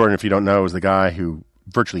 Jim Jordan, if you don't know, is the guy who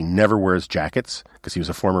virtually never wears jackets because he was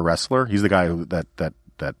a former wrestler. He's the guy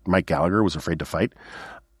that Mike Gallagher was afraid to fight.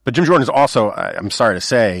 But Jim Jordan is also, I'm sorry to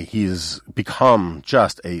say, he's become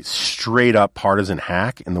just a straight-up partisan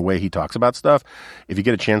hack in the way he talks about stuff. If you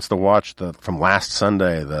get a chance to watch from last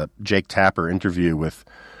Sunday, the Jake Tapper interview with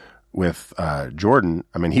Jordan,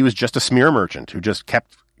 I mean, he was just a smear merchant who just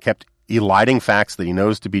kept eliding facts that he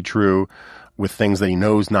knows to be true with things that he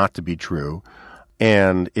knows not to be true.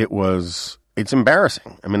 And it's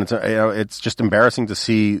embarrassing. I mean, it's just embarrassing to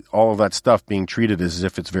see all of that stuff being treated as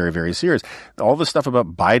if it's very, very serious. All the stuff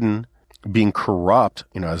about Biden being corrupt,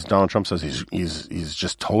 as Donald Trump says, he's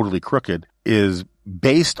just totally crooked, is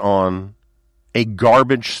based on a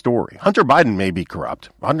garbage story. Hunter Biden may be corrupt.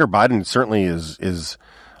 Hunter Biden certainly is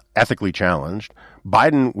ethically challenged.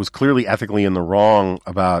 Biden was clearly ethically in the wrong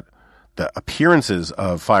about the appearances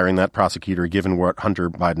of firing that prosecutor, given what Hunter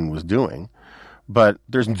Biden was doing. But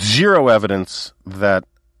there's zero evidence that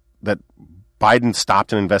Biden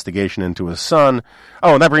stopped an investigation into his son.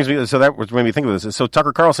 Oh, and that brings me, so that made me think of this. So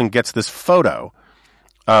Tucker Carlson gets this photo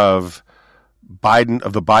of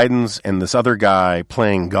the Bidens and this other guy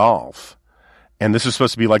playing golf. And this is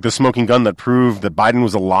supposed to be like the smoking gun that proved that Biden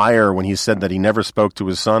was a liar when he said that he never spoke to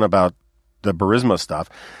his son about the Burisma stuff.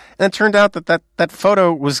 And it turned out that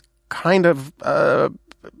photo was kind of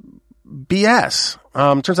BS.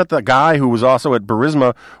 Turns out the guy who was also at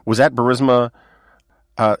Burisma was at Burisma,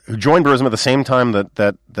 who joined Burisma at the same time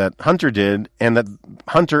that Hunter did, and that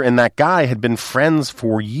Hunter and that guy had been friends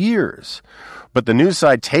for years. But the news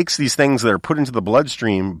side takes these things that are put into the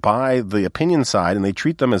bloodstream by the opinion side, and they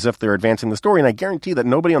treat them as if they're advancing the story. And I guarantee that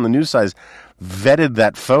nobody on the news side vetted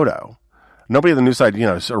that photo. Nobody on the news side,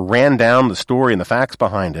 sort of ran down the story and the facts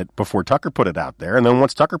behind it before Tucker put it out there. And then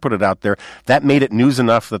once Tucker put it out there, that made it news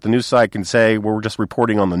enough that the news side can say, well, we're just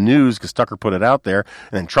reporting on the news because Tucker put it out there.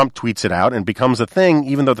 And then Trump tweets it out and it becomes a thing,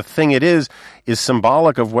 even though the thing it is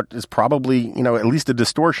symbolic of what is probably, at least a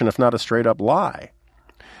distortion, if not a straight up lie.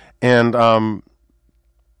 And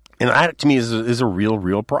that to me is a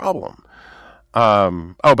real problem.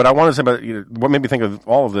 But I want to say about what made me think of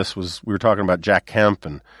all of this was we were talking about Jack Kemp,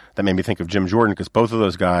 and that made me think of Jim Jordan because both of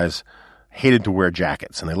those guys hated to wear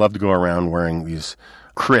jackets, and they loved to go around wearing these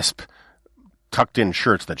crisp, tucked-in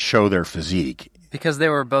shirts that show their physique. Because they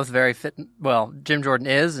were both very fit. Well, Jim Jordan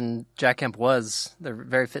is, and Jack Kemp was. They're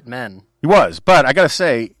very fit men. He was, but I got to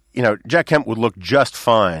say, Jack Kemp would look just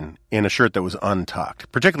fine in a shirt that was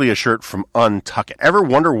untucked, particularly a shirt from Untuck It. Ever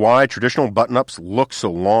wonder why traditional button-ups look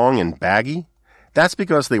so long and baggy? That's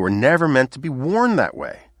because they were never meant to be worn that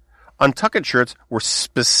way. Untucked shirts were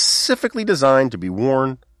specifically designed to be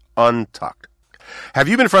worn untucked. Have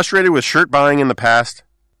you been frustrated with shirt buying in the past?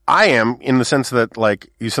 I am, in the sense that, like,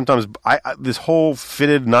 you sometimes, this whole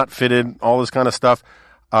fitted, not fitted, all this kind of stuff,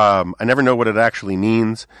 I never know what it actually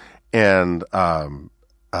means. And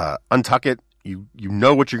untuck it, you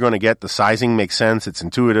know what you're going to get. The sizing makes sense. It's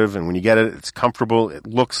intuitive. And when you get it, it's comfortable. It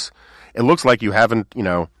looks like you haven't,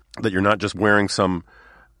 that you're not just wearing some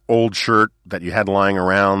old shirt that you had lying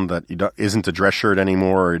around that isn't a dress shirt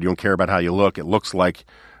anymore, or you don't care about how you look. It looks like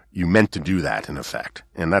you meant to do that, in effect.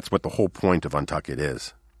 And that's what the whole point of Untuck It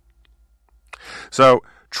is. So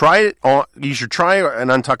try it on. You should try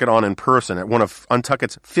and Untuck It on in person at one of Untuck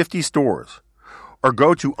It's 50 stores. Or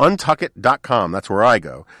go to untuckit.com, that's where I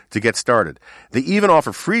go, to get started. They even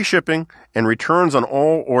offer free shipping and returns on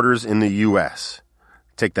all orders in the U.S.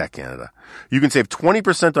 Take that, Canada. You can save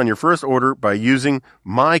 20% on your first order by using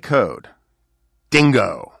my code,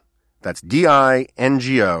 DINGO. That's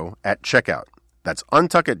DINGO at checkout. That's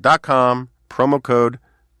untuckit.com, promo code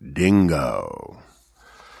DINGO.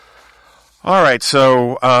 All right,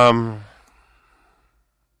 so I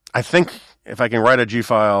think if I can write a G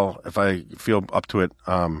file, if I feel up to it,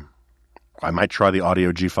 I might try the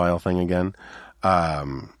audio G file thing again.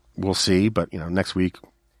 We'll see, but next week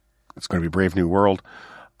it's going to be Brave New World.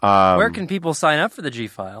 Where can people sign up for the G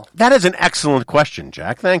file? That is an excellent question,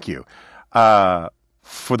 Jack. Thank you. For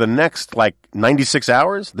the next 96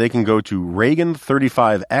 hours, they can go to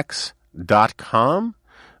Reagan35x.com.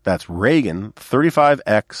 That's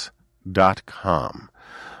Reagan35x.com.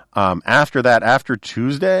 After that, after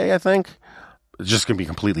Tuesday, I think, it's just going to be a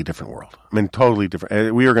completely different world. I mean, totally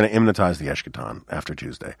different. We are going to hymnotize the Eschaton after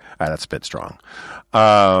Tuesday. That's a bit strong.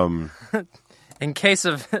 In case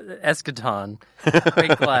of Eschaton,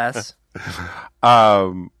 break glass.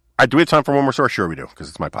 Do we have time for one more story? Sure we do, because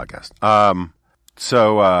it's my podcast.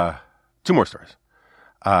 So 2 more stories.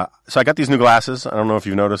 So I got these new glasses. I don't know if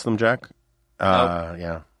you've noticed them, Jack.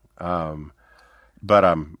 Yeah.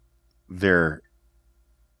 But they're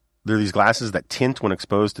these glasses that tint when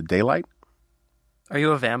exposed to daylight. Are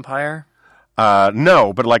you a vampire?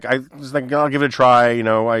 No, but I was like, I'll give it a try.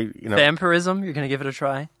 Vampirism? You're going to give it a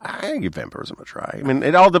try? I give vampirism a try. I mean,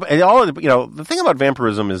 the thing about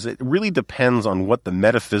vampirism is it really depends on what the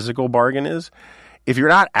metaphysical bargain is. If you're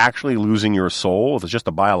not actually losing your soul, if it's just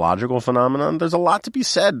a biological phenomenon, there's a lot to be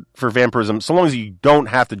said for vampirism, so long as you don't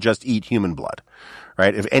have to just eat human blood,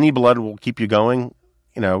 right? If any blood will keep you going,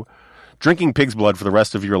 drinking pig's blood for the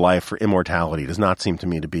rest of your life for immortality does not seem to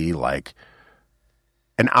me to be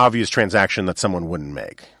an obvious transaction that someone wouldn't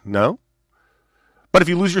make. No? But if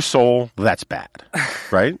you lose your soul, that's bad,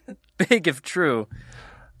 right? Big if true.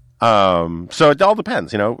 So it all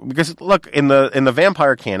depends, because look, in the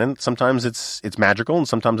vampire canon, sometimes it's magical and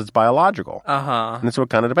sometimes it's biological. Uh-huh. And so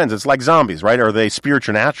it kind of depends. It's like zombies, right? Are they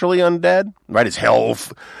spiritually undead? Right? Is hell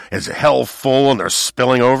full and they're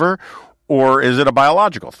spilling over? Or is it a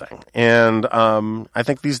biological thing? And I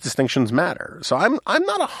think these distinctions matter. So I'm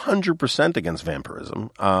not 100% against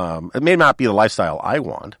vampirism. It may not be the lifestyle I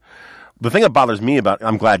want. The thing that bothers me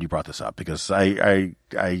I'm glad you brought this up, because I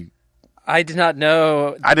did not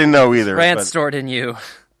know. I didn't know either. Rant stored in you.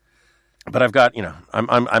 But I've got,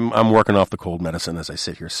 I'm working off the cold medicine as I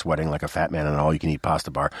sit here sweating like a fat man in an all-you-can-eat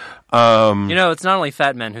pasta bar. It's not only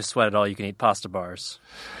fat men who sweat at all-you-can-eat pasta bars.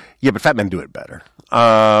 Yeah, but fat men do it better.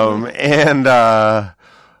 No,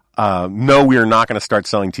 we are not going to start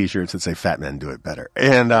selling T-shirts that say "Fat men do it better."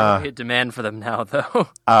 And we hit demand for them now, though.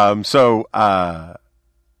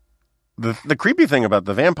 The creepy thing about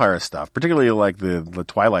the vampire stuff, particularly like the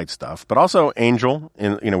Twilight stuff, but also Angel,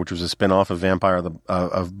 which was a spinoff of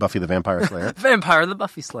of Buffy the Vampire Slayer. Vampire the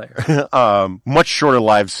Buffy Slayer. Much shorter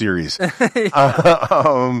live series. Is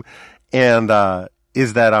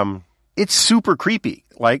that it's super creepy.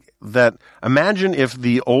 Like that. Imagine if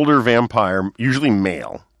the older vampire, usually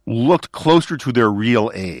male, looked closer to their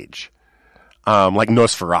real age, like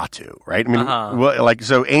Nosferatu, right? I mean,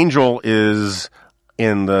 so Angel is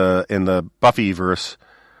in the Buffy verse.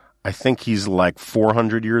 I think he's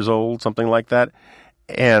 400 years old, something like that.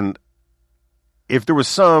 And if there was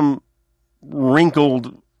some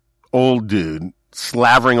wrinkled old dude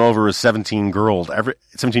slavering over a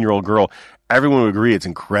 17-year-old girl, everyone would agree it's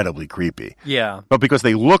incredibly creepy. Yeah. But because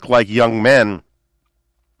they look like young men,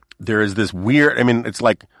 there is this weird, it's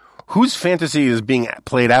like, whose fantasy is being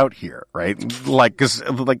played out here, right? Because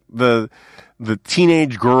the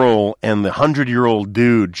teenage girl and the 100-year-old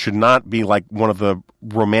dude should not be one of the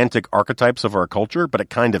romantic archetypes of our culture, but it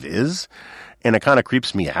kind of is. And it kind of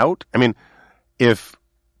creeps me out. I mean, if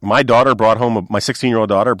my 16-year-old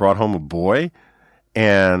daughter brought home a boy,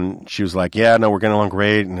 And she was like, yeah, no, we're getting along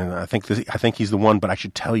great. And I think he's the one, but I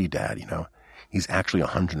should tell you, Dad, he's actually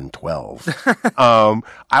 112.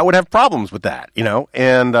 I would have problems with that,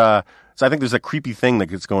 and, so I think there's a creepy thing that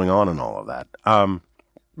gets going on in all of that.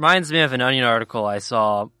 Reminds me of an Onion article I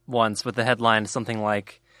saw once with the headline something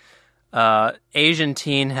like, Asian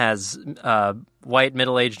teen has, white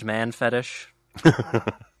middle-aged man fetish.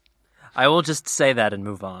 I will just say that and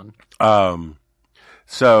move on.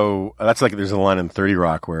 So that's like there's a line in 30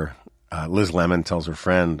 Rock where Liz Lemon tells her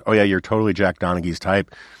friend, oh, yeah, you're totally Jack Donaghy's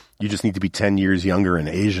type. You just need to be 10 years younger and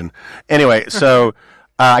Asian. Anyway, so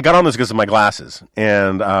I got on this because of my glasses.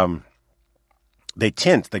 And they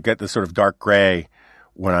tint. They get this sort of dark gray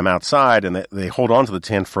when I'm outside, and they hold on to the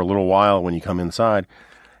tint for a little while when you come inside.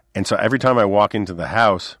 And so every time I walk into the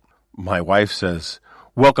house, my wife says,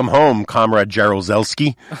 welcome home, Comrade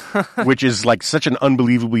Jaruzelski, which is like such an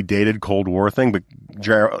unbelievably dated Cold War thing. But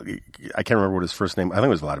I can't remember what his first name. I think it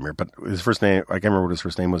was Vladimir, but his first name, I can't remember what his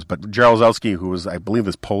first name was. But Jaruzelski, who was, I believe,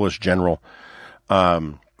 this Polish general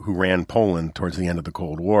who ran Poland towards the end of the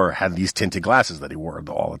Cold War, had these tinted glasses that he wore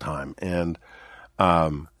all the time. And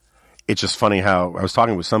it's just funny how I was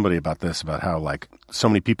talking with somebody about this, about how like so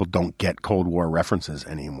many people don't get Cold War references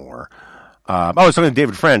anymore. I was talking to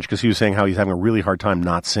David French because he was saying how he's having a really hard time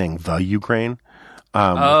not saying the Ukraine. Which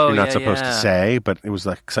you're not supposed to say, but it was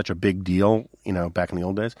like such a big deal, back in the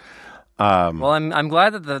old days. Well, I'm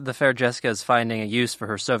glad that the fair Jessica is finding a use for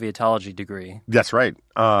her Sovietology degree. That's right.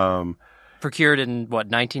 Procured in,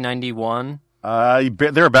 1991?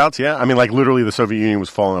 Thereabouts, yeah. I mean, like literally the Soviet Union was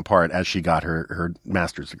falling apart as she got her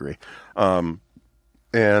master's degree. And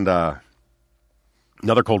another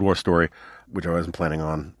Cold War story, which I wasn't planning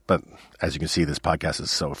on, but as you can see, this podcast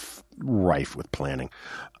is so rife with planning.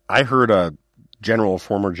 I heard a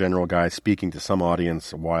former general guy speaking to some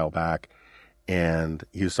audience a while back, and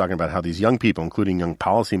he was talking about how these young people, including young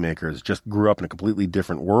policymakers, just grew up in a completely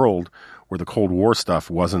different world where the Cold War stuff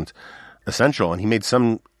wasn't essential. And he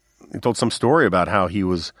told some story about how he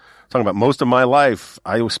was talking about most of my life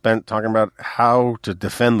I was spent talking about how to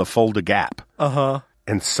defend the Fulda Gap. Uh-huh.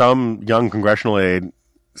 And some young congressional aide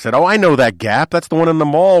said, oh, I know that gap. That's the one in the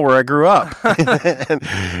mall where I grew up.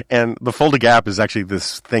 and the Fulda Gap is actually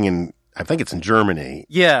this thing I think it's in Germany.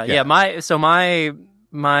 Yeah.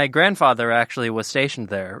 My grandfather actually was stationed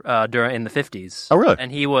there in the 50s. Oh, really?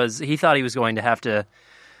 And he thought he was going to have to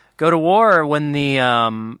go to war when the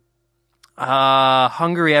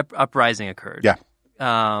Hungary uprising occurred. Yeah.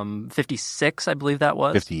 56, I believe that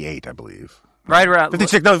was. 58, I believe. Right around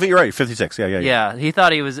 56. No, you're right. 56. Yeah. Yeah, he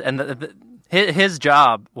thought he was, and his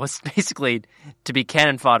job was basically to be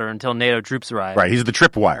cannon fodder until NATO troops arrived. Right, he's the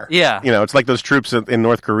tripwire. Yeah. It's like those troops in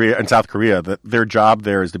North Korea and South Korea, that their job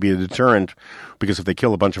there is to be a deterrent, because if they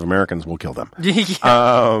kill a bunch of Americans, we'll kill them.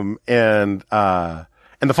 Yeah.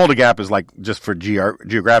 And the Fulda Gap is like, just for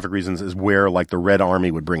geographic reasons, is where like the Red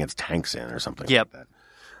Army would bring its tanks in or something like that.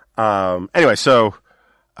 Anyway, so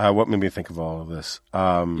what made me think of all of this?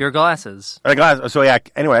 Your glasses. So yeah,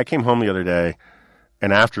 anyway, I came home the other day,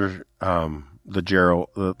 and after the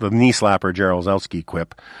knee slapper Gerald Zelski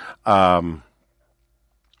quip, my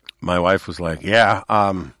wife was like, yeah,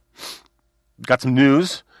 got some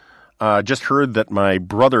news. Just heard that my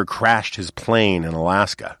brother crashed his plane in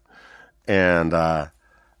Alaska. And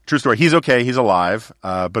true story, he's okay, he's alive,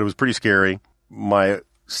 but it was pretty scary. My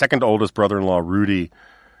second oldest brother-in-law, Rudy,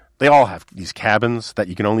 they all have these cabins that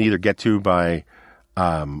you can only either get to by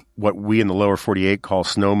what we in the lower 48 call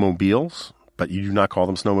snowmobiles, but you do not call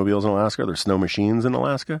them snowmobiles in Alaska. They're snow machines in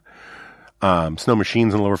Alaska. Snow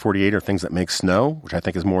machines in the lower 48 are things that make snow, which I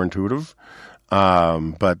think is more intuitive.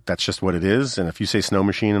 But that's just what it is. And if you say snow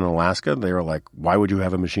machine in Alaska, they are like, why would you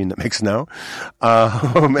have a machine that makes snow?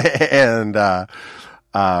 So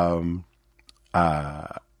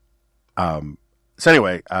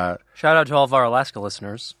anyway, shout out to all of our Alaska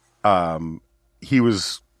listeners. He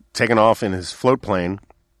was taken off in his float plane,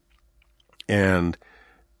 and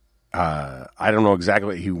I don't know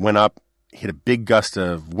exactly. He went up, hit a big gust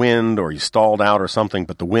of wind, or he stalled out or something,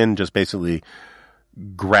 but the wind just basically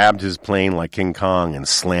grabbed his plane like King Kong and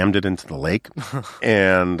slammed it into the lake.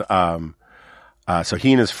 And so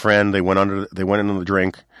he and his friend, they went into the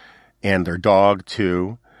drink, and their dog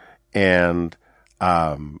too, and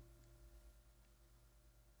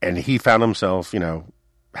he found himself,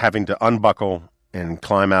 having to unbuckle and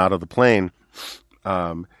climb out of the plane.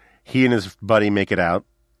 He and his buddy make it out,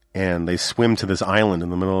 and they swim to this island in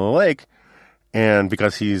the middle of the lake. And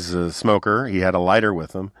because he's a smoker, he had a lighter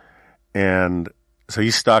with him, and so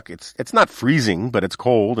he's stuck. It's not freezing, but it's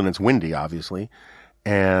cold and it's windy, obviously.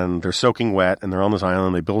 And they're soaking wet, and they're on this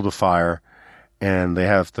island. They build a fire, and they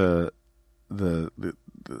have to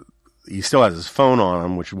he still has his phone on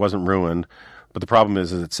him, which wasn't ruined. But the problem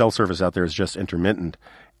is that cell service out there is just intermittent,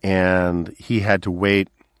 and he had to wait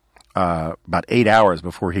about 8 hours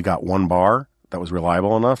before he got one bar that was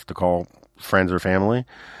reliable enough to call friends or family.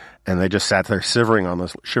 And they just sat there shivering on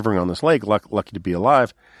this lake, lucky to be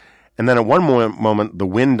alive. And then at one moment, the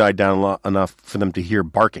wind died down enough for them to hear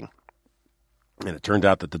barking. And it turned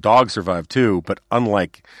out that the dog survived too, but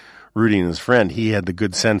unlike Rudy and his friend, he had the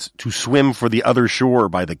good sense to swim for the other shore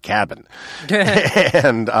by the cabin.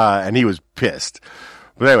 and he was pissed.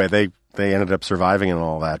 But anyway, they ended up surviving and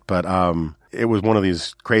all that. But it was one of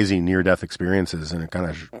these crazy near-death experiences, and it kind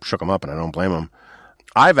of shook him up, and I don't blame him.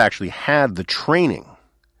 I've actually had the training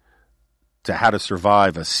to how to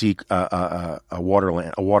survive a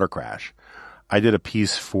water crash. I did a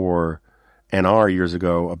piece for NR years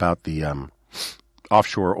ago about the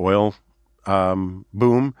offshore oil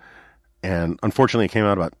boom, and unfortunately it came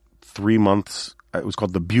out about 3 months. It was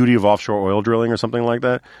called The Beauty of Offshore Oil Drilling or something like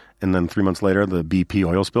that. And then 3 months later, the BP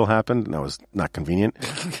oil spill happened, and that was not convenient.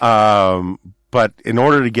 But in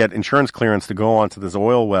order to get insurance clearance to go onto this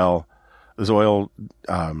oil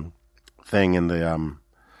thing in the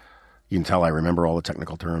you can tell I remember all the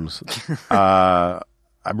technical terms. I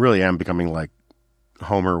really am becoming like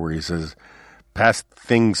Homer, where he says, "Pass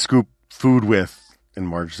thing, scoop food with," and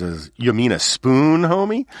Marge says, "You mean a spoon,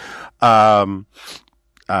 homie?"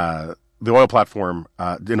 The oil platform,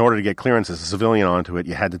 in order to get clearance as a civilian onto it,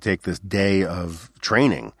 you had to take this day of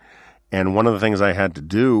training. And one of the things I had to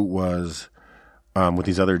do was, with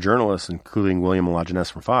these other journalists, including William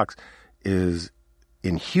Lajeunesse from Fox, is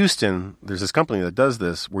in Houston, there's this company that does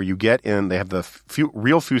this where you get in, they have the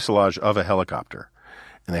real fuselage of a helicopter,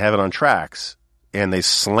 and they have it on tracks, and they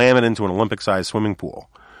slam it into an Olympic-sized swimming pool.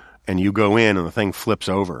 And you go in, and the thing flips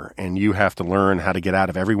over, and you have to learn how to get out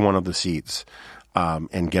of every one of the seats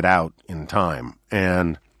and get out in time.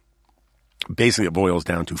 And basically it boils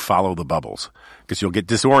down to follow the bubbles, because you'll get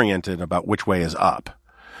disoriented about which way is up,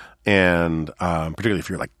 and particularly if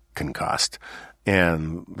you're like concussed.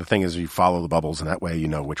 And the thing is, you follow the bubbles, and that way you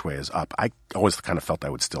know which way is up. I always kind of felt I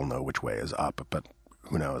would still know which way is up, but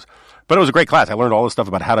who knows. But it was a great class. I learned all this stuff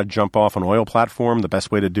about how to jump off an oil platform, the best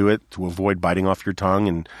way to do it, to avoid biting off your tongue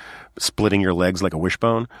and splitting your legs like a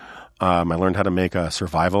wishbone. I learned how to make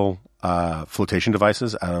survival flotation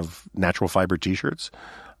devices out of natural fiber T-shirts.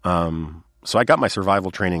 So I got my survival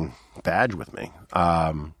training badge with me.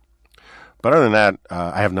 But other than that,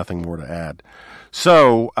 I have nothing more to add.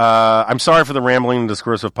 So I'm sorry for the rambling and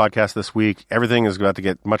discursive podcast this week. Everything is about to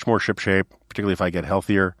get much more shipshape, particularly if I get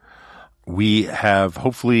healthier. We have,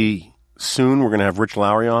 hopefully soon, we're going to have Rich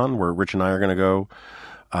Lowry on, where Rich and I are going to go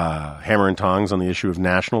hammer and tongs on the issue of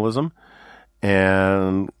nationalism.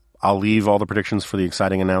 And I'll leave all the predictions for the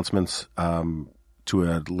exciting announcements to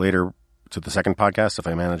the second podcast if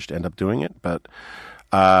I manage to end up doing it. But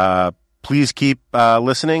please keep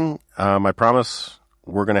listening. I promise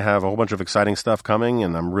we're going to have a whole bunch of exciting stuff coming,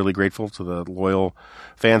 and I'm really grateful to the loyal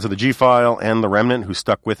fans of the G-File and the Remnant who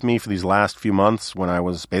stuck with me for these last few months when I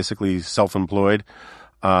was basically self-employed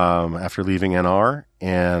after leaving NR,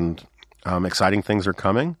 and exciting things are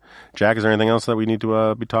coming. Jack, is there anything else that we need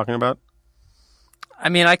to be talking about? I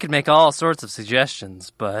mean, I could make all sorts of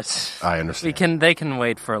suggestions, but I understand. They can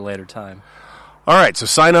wait for a later time. All right, so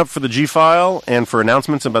sign up for the G-File and for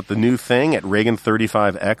announcements about the new thing at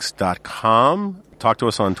Reagan35x.com. Talk to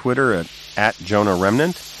us on Twitter at Jonah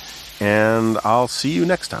Remnant, and I'll see you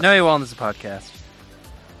next time. No, you won't. This is a podcast.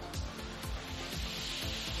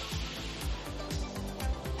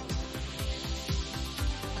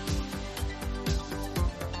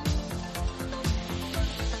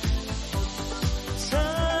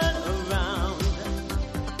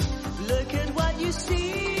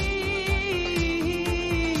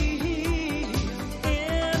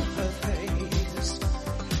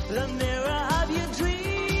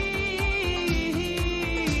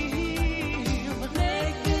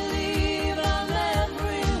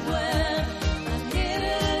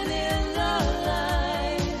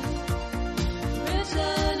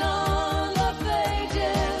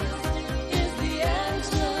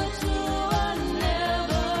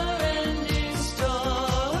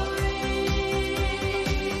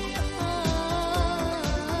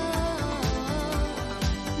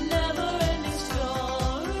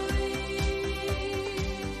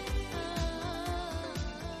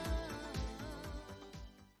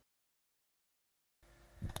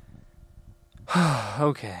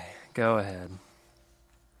 Okay, go ahead.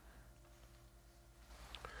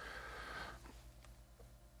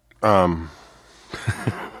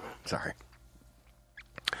 Sorry.